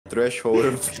threshold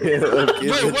of kids that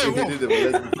did it.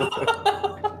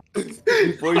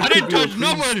 I didn't touch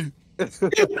nobody.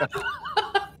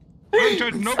 I didn't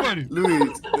touch nobody.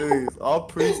 Luis, all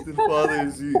priests and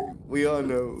fathers, we all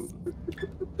know.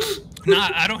 Nah,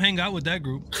 I don't hang out with that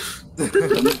group.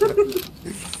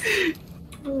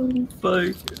 Oh,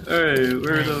 fuck. Alright,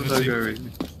 where the fuck are we?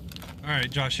 Alright,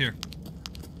 Josh, here.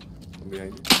 I'm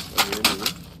behind you.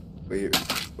 Wait here.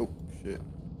 Oh, shit.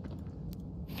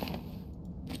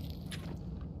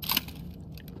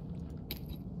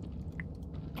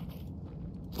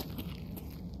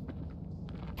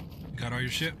 Got all your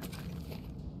shit?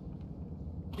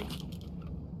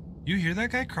 You hear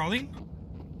that guy crawling?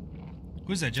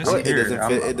 Who's that, Jesse? Oh, it doesn't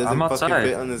fit. It doesn't fucking outside.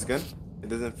 fit on this gun. It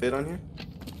doesn't fit on here.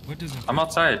 What doesn't fit? I'm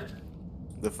outside.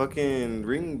 The fucking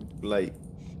ring light.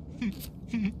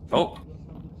 Oh.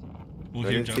 Well, I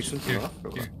here, didn't Josh. take something Here, off,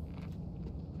 or here.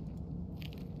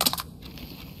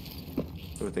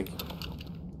 Oh, thank you.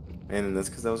 Man, and that's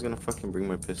because I was gonna fucking bring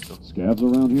my pistol. Scabs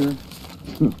around here?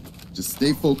 Just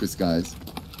stay focused, guys.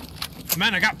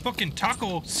 Man, I got fucking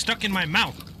taco stuck in my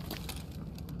mouth.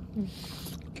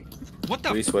 What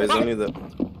the Luis, why is fuck? only the...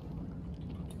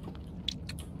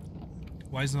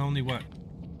 Why is it only what?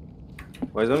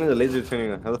 Why is only the laser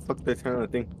turning on? How the fuck did I turn on the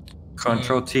thing?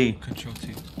 Control T. Control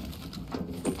T.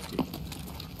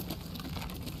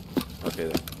 Okay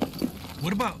then.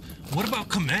 What about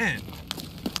command?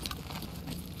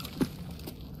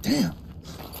 Damn.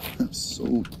 I'm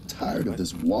so tired of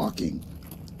this walking.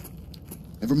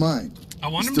 Never mind. I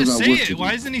want him Still to got say work it. to do.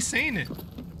 Why isn't he saying it?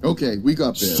 Okay, we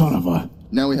got bear. Son of a...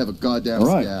 Now we have a goddamn All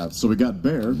right, scab. so we got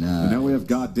bear, and now we have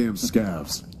goddamn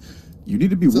scabs. You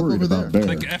need to be worried about bear. It's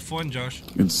like F1, Josh.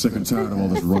 Getting sick and tired of all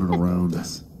this running around.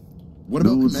 What No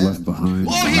about one's command? left behind.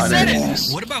 Oh, he said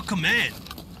it! What about command?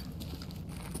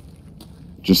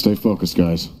 Just stay focused,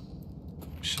 guys.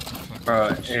 Shut the fuck up.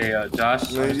 Bro, hey,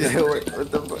 Josh. No, yeah, what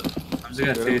the fuck? I'm just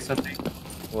gonna tell you something.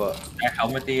 What? That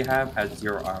helmet that you have has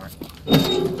 0 armor.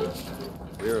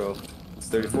 0. It's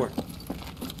 34.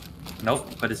 Nope,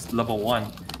 but it's level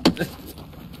 1.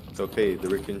 It's okay. The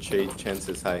ricochet chance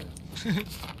is high.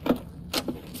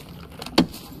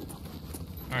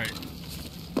 Alright.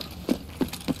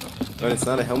 But it's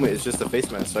not a helmet. It's just a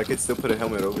face mask. So I could still put a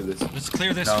helmet over this. Let's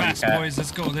clear this No, you fast, can't. boys.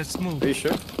 Let's go. Let's move. Are you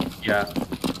sure? Yeah.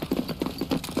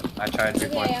 I tried to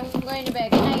Okay, I'm going to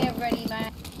bed. Good night, everybody.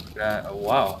 Bye.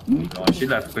 Wow. Oh, she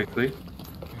left quickly.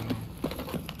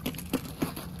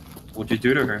 What'd you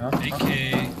do to her, huh?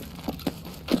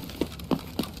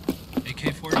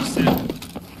 AK-47.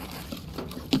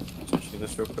 Touching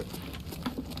this real quick.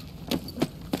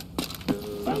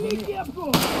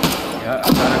 Yeah, I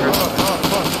got her.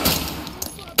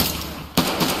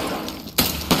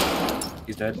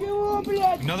 He's dead.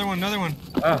 Another one.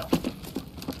 Oh.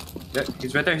 Yeah,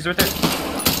 he's right there.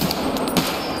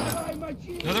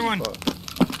 Another one.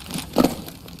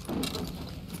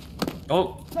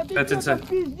 Oh, that's insane.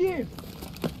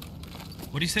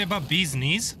 What do you say about bees'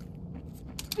 knees?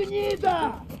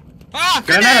 Ah,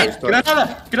 grenade!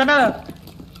 Granada!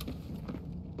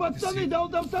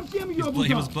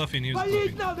 He was bluffing. Shut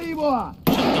the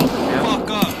fuck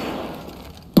up.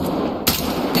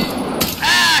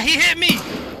 Ah, he hit me!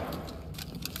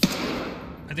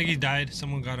 I think he died.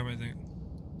 Someone got him, I think.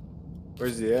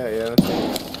 Where's he at? Yeah.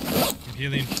 I'm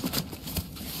healing.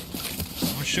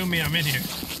 Don't shoot me, I'm in here.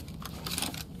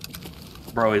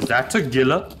 Bro, is that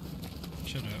Tagilla?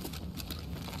 Shut up.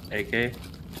 AK?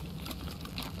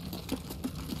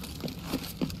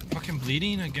 Fucking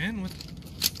bleeding again? What?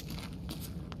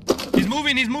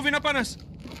 He's moving up on us!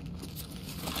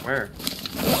 Where?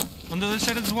 On the other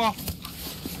side of this wall.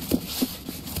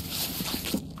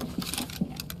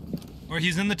 Or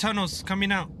he's in the tunnels,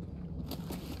 coming out.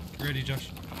 Get ready, Josh.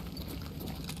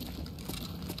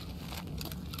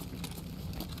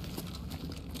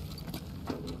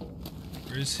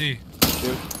 Where is he?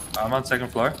 I'm on 2nd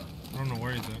floor. I don't know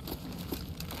where he's at.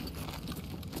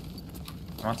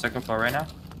 I'm on 2nd floor right now.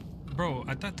 Bro,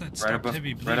 I thought that stopped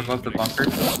heavy bleeding. Right above the bunker.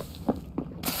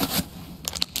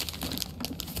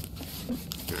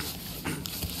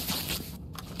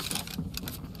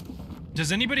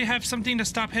 Does anybody have something to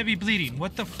stop heavy bleeding?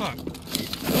 What the fuck?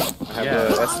 I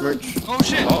have a S-merch. Oh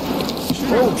shit!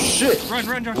 Oh shit!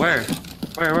 Run, Josh. Where?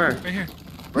 Right here.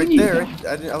 Right there.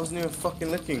 I wasn't even fucking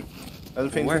looking. I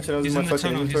was paying attention. I was He's in in my the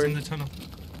fucking tunnel. He's inventory. in the tunnel.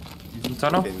 He's in the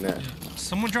tunnel? Okay, nah. Yeah.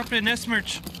 Someone dropped an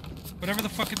S-merch. Whatever the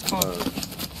fuck it's called.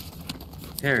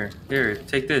 Here,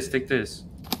 take this.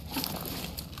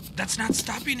 That's not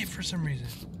stopping it for some reason.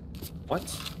 What?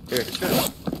 Here, it's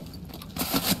good.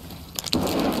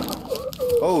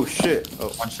 Oh shit! Oh,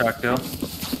 1 shot kill.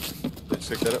 let's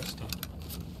check that up.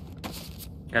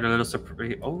 Got a little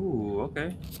surprise. Oh,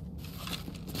 okay.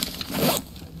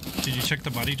 Did you check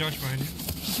the body, Josh, behind you?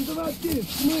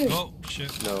 Oh,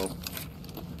 shit. No.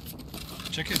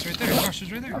 Check it, it's right there. Josh,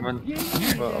 it's right there.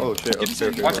 Oh shit. Get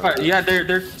Okay. Watch fire. Yeah,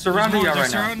 they're surrounding y'all They're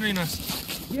right now. surrounding us.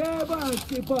 Get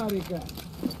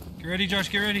ready, Josh,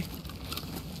 get ready.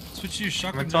 Switch to your I'm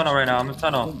shotgun. in tunnel right now. I'm in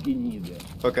tunnel.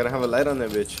 Fuck, I don't have a light on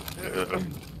that bitch.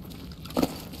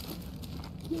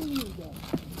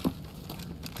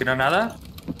 ¿Quiero nada?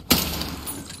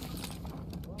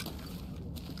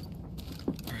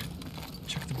 Alright.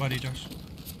 Check the body, Josh.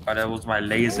 Oh, that was my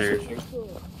laser.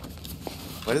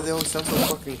 Why do they always sound so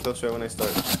fucking close right when I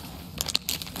start?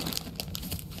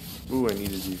 Ooh, I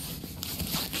needed these.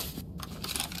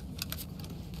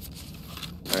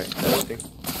 Alright, everything.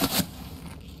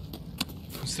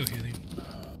 I'm still healing.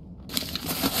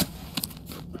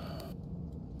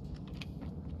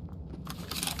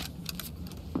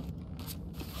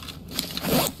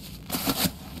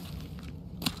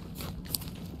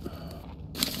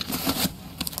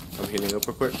 I'm healing up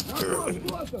real quick.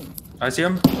 I see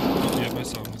him. Yeah, I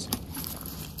saw him.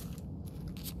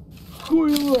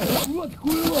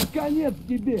 They're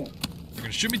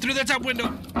gonna shoot me through that top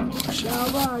window. Oh shit.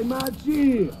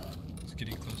 It's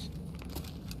getting close.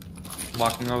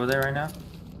 Walking over there right now.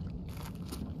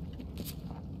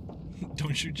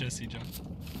 Don't shoot Jesse, John.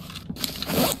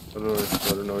 I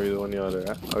don't know either one of y'all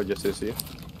there. Oh, just to see.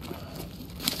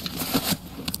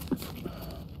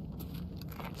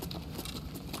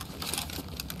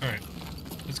 Alright,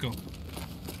 let's go.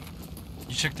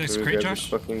 You check this Let me crate, grab Josh?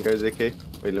 this fucking guy's AK. Wait,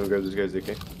 let me grab this guy's AK.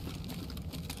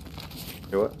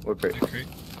 Hey, what? What crate? That crate.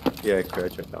 Yeah, I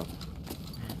checked out.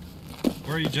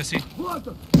 Where are you, Jesse? Oh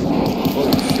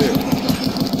shit.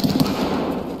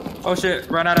 Oh shit!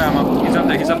 Run out of ammo. He's up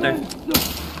there. He's up there.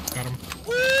 Got him.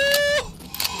 Woo!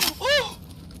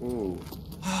 Ooh.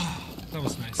 That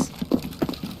was nice.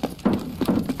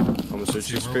 I'm gonna search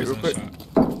this Where crate was real that quick.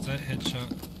 shot? Was that headshot?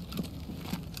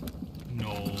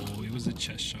 No, it was a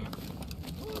chest shot.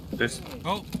 There's.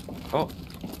 Oh, Oh.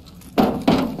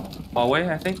 Hallway,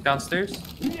 I think, downstairs.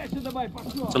 So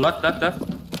left.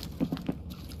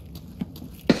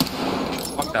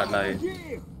 Fuck that light.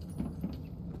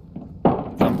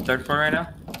 I'm third floor right now.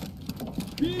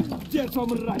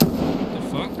 the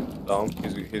fuck?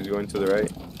 He's going to the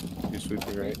right. He's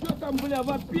sweeping right.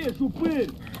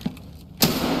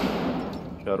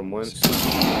 Shot him once.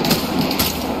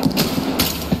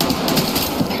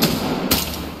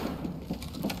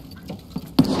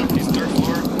 He's third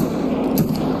floor.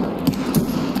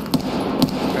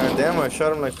 God damn, I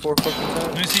shot him like 4 fucking times.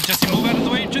 Let me see Jesse move out of the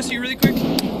way. Jesse, really quick.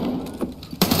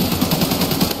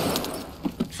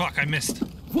 Fuck, I missed.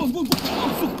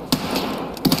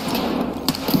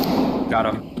 Got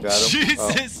him. Got him.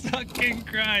 Jesus fucking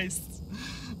Christ.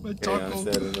 My taco,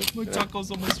 my Yeah.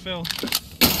 tacos almost fell.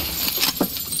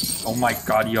 Oh my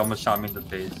god, he almost shot me in the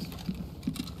face.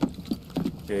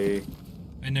 Okay.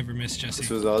 I never missed Jesse. This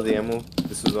was all the ammo.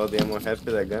 This was all the ammo I had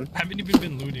for that gun. I haven't even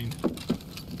been looting.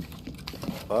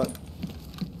 Fuck.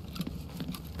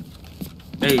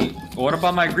 Hey, what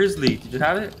about my grizzly? Did you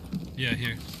have it? Yeah,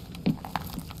 here.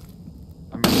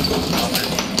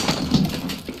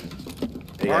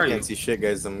 Hey, Where I are can't you? see shit,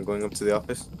 guys. I'm going up to the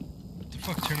office. What the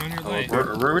fuck? Turn on your light.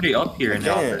 We're already up here in the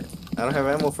Damn. office. I don't have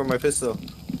ammo for my pistol.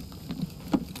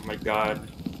 Oh my god.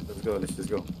 Let's go. Let's just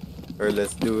go. Or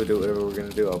let's do whatever we're gonna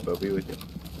do. I'll be with you.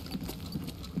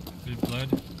 Good blood.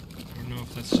 I don't know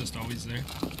if that's just always there.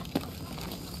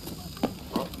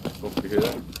 Hope you hear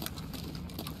that.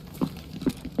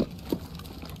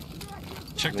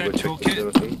 Check I'm that gonna go check this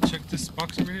little thing. toolkit. Check this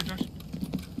box over here, Josh.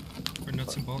 For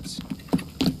nuts and bolts.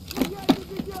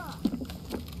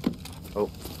 Oh.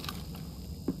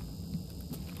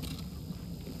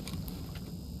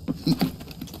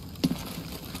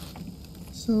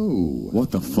 So,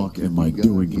 What the fuck am I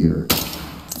doing here?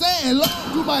 say hello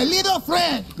to my little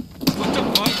friend. What the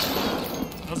fuck?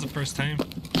 That was the first time.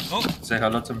 Oh, Say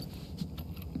hello to him.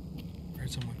 I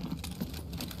heard someone.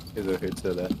 He's over here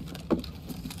to that.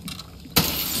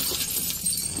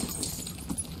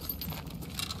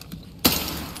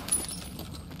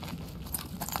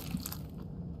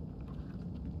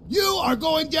 You are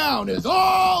going down as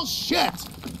all shit.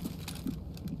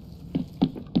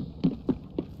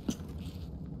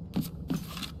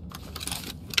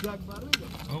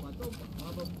 Oh.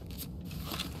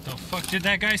 The fuck did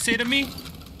that guy say to me?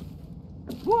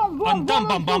 Bum bum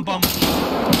bum bum bum.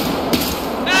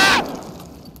 Ah!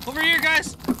 Over here,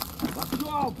 guys. It's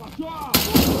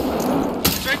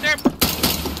right there.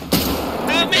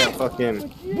 Help me! Yeah, fucking.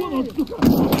 Don't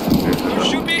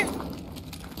shoot me.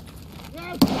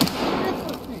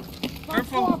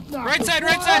 Careful. Right side,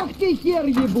 right side.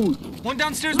 One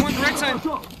downstairs, one right side.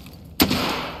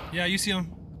 Yeah, you see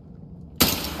him.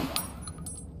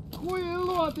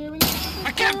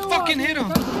 I can't fucking hit him.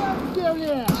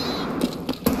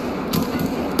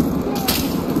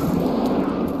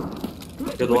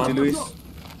 Good one. Luis.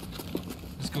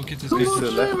 Let's go get this Luis guy. to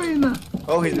the left.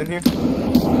 Oh, he's in here.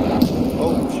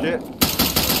 Oh, shit.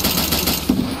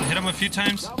 I hit him a few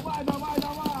times.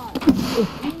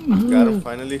 Got him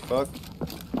finally. Fuck.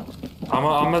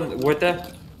 I'm with them.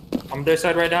 I'm on their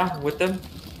side right now with them.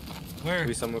 Where?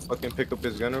 Please, someone fucking pick up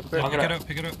his gun real quick. Pick it up,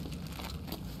 pick it up.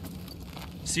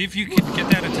 See if you can get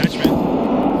that attachment.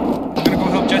 I'm gonna go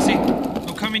help Jesse.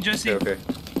 I'm coming, Jesse. Okay.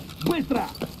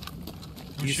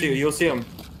 You'll see him.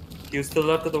 He was to the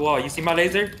left of the wall. You see my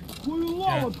laser?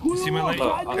 Yeah. You see my leg?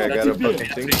 Okay, I got a fucking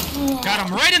thing. Got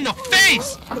him right in the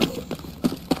face!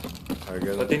 Alright,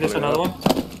 good. I think there's another one.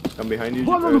 I'm behind you. Yep,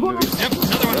 another one. Under,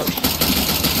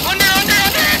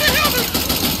 help me!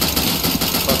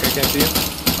 Fuck, I can't see him.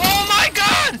 Oh my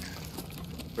god!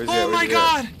 Where's he at? Oh Where's my he at?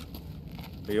 god!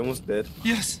 Are you almost dead?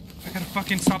 Yes, I gotta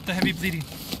fucking stop the heavy bleeding.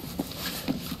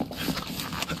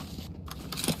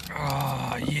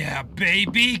 Oh yeah,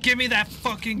 baby! Give me that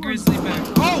fucking grizzly back.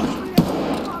 Oh!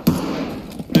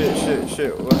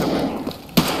 Shit. What happened?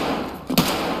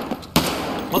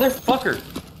 Motherfucker!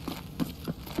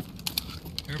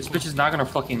 This Careful. bitch is not gonna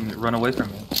fucking run away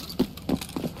from me.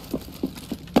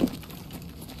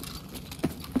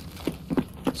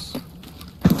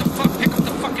 What the fuck? Pick up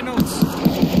the fucking oats.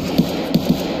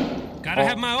 Gotta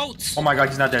have my oats. Oh my god,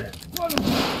 he's not dead.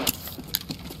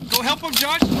 Go help him,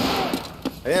 Josh.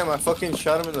 Damn, I fucking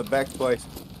shot him in the back twice.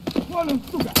 My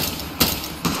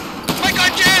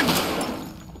god, Jam!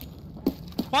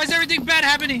 Why is everything bad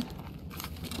happening?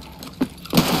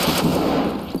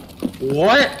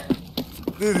 What?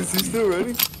 Dude, is he still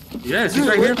running? Yes, he's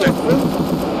right here.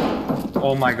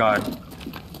 Oh my god.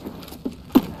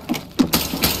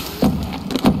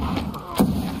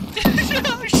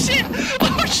 Oh shit!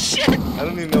 Oh shit! I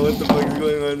don't even know what the fuck is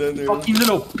going on down there. Fucking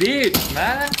little bitch,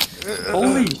 man.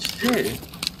 Holy shit.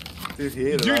 Dude, he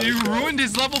hit a Dude, lot you of shots. ruined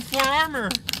his level 4 armor.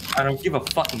 I don't give a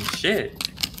fucking shit.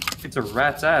 It's a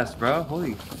rat's ass, bro.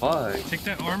 Holy fuck. Take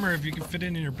that armor if you can fit it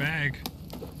in your bag.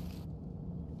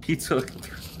 He took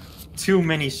too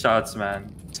many shots,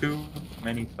 man. Too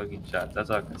many fucking shots. That's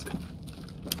all I can say.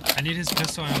 I need his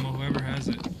pistol ammo, whoever has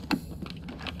it.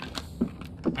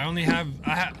 I only have,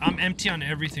 I'm empty on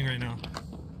everything right now.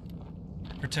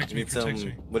 Protect You me, need some. protect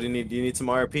me. What do you need? Do you need some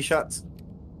RP shots?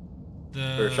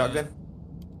 Or a shotgun?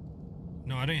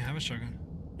 No, I don't even have a shotgun.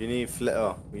 You need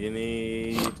you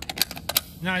need.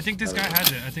 No, I think this guy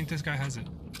has it. I think this guy has it.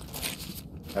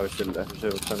 I should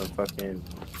have kind of fucking.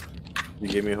 You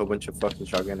gave me a whole bunch of fucking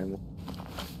shotgun ammo.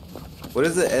 What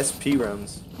is the SP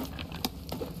rounds?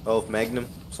 Oh, Magnum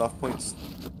soft points.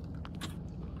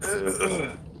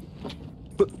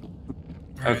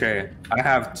 Okay, I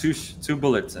have two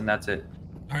bullets and that's it.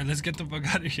 Alright, let's get the fuck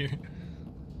out of here.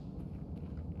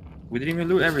 We didn't even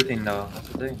loot everything though. That's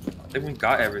the thing. I think we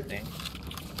got everything.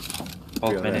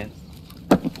 12 Yeah, minutes.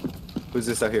 Who's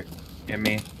this out here? Yeah,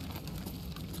 me.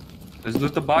 Let's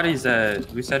loot the bodies that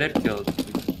we said it killed.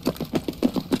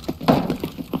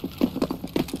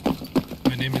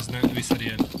 My name is not Luis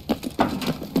Ariel.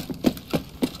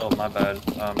 Oh, my bad.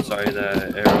 I'm sorry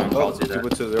that everyone calls you that.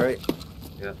 People to the right.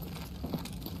 Yeah.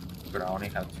 But I only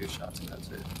have 2 shots and that's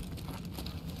it.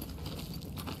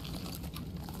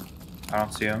 I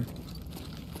don't see him.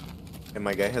 And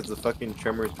my guy has the fucking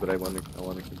tremors, but I want to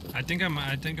keep him. I think I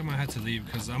might have to leave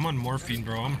because I'm on morphine,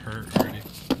 bro. I'm hurt already.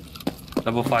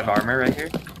 Level 5 armor right here.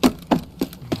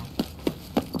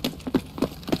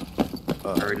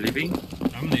 Are we leaving?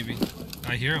 I'm leaving.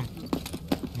 I hear him.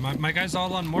 My guy's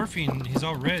all on morphine. He's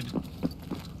all red.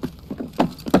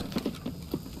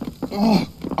 Oh,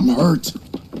 I'm hurt.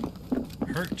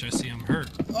 Hurt, Jesse. I'm hurt.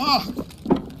 Oh,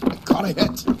 got a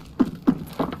hit.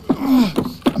 Oh,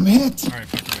 I'm hit. Alright,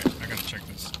 fuck away. I gotta check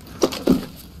this.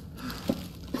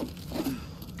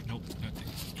 Nope, nothing.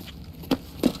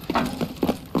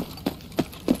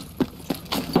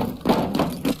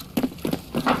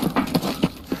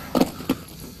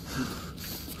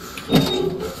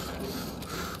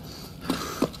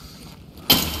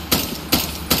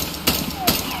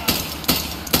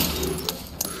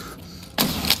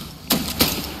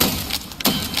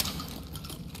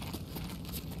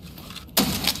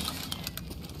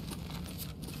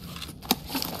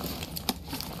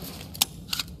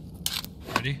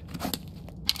 Ready?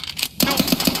 No!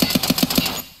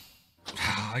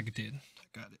 I did.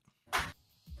 I got it.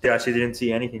 Yeah, she didn't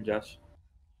see anything, Josh.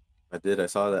 I did. I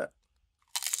saw that.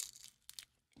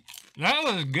 That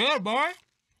was good, boy.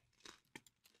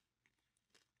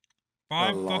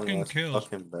 5 A fucking long-ass kills.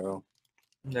 fucking barrel.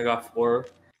 I got 4.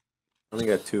 I only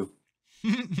got 2.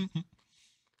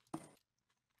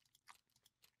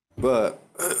 But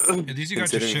At least you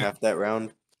got your considering shit. half that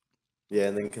round, yeah,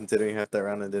 and then considering half that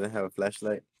round I didn't have a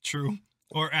flashlight. True.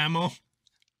 Or ammo.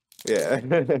 Yeah.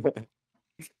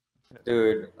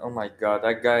 Dude, oh my god,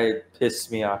 that guy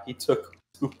pissed me off. He took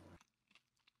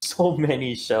so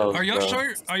many shells, Are y'all bro.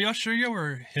 sure? Are y'all sure you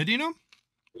were hitting him?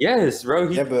 Yes, bro.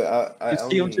 Yeah, but I you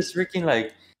see him only... just freaking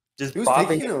like, just He was bobbing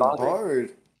taking and him bobbing.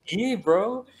 hard. Yeah,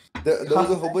 bro. There was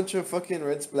a whole bunch of fucking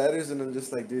red splatters, and I'm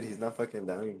just like, dude, he's not fucking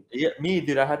dying. Yeah, me,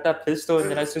 dude. I had that pistol,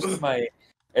 and then I switched to my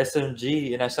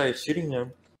SMG, and I started shooting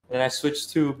him. And I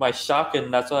switched to my shotgun.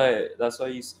 That's why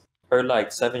you heard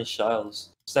like 7 shells,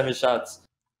 7 shots,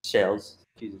 shells.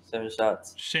 Jesus, 7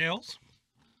 shots. Shales?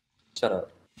 Shut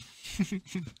up.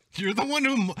 You're the one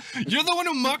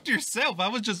who mocked yourself. I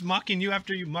was just mocking you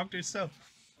after you mocked yourself.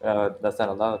 That's not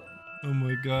allowed. Oh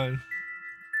my god.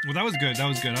 Well, that was good. That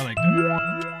was good. I liked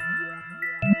it.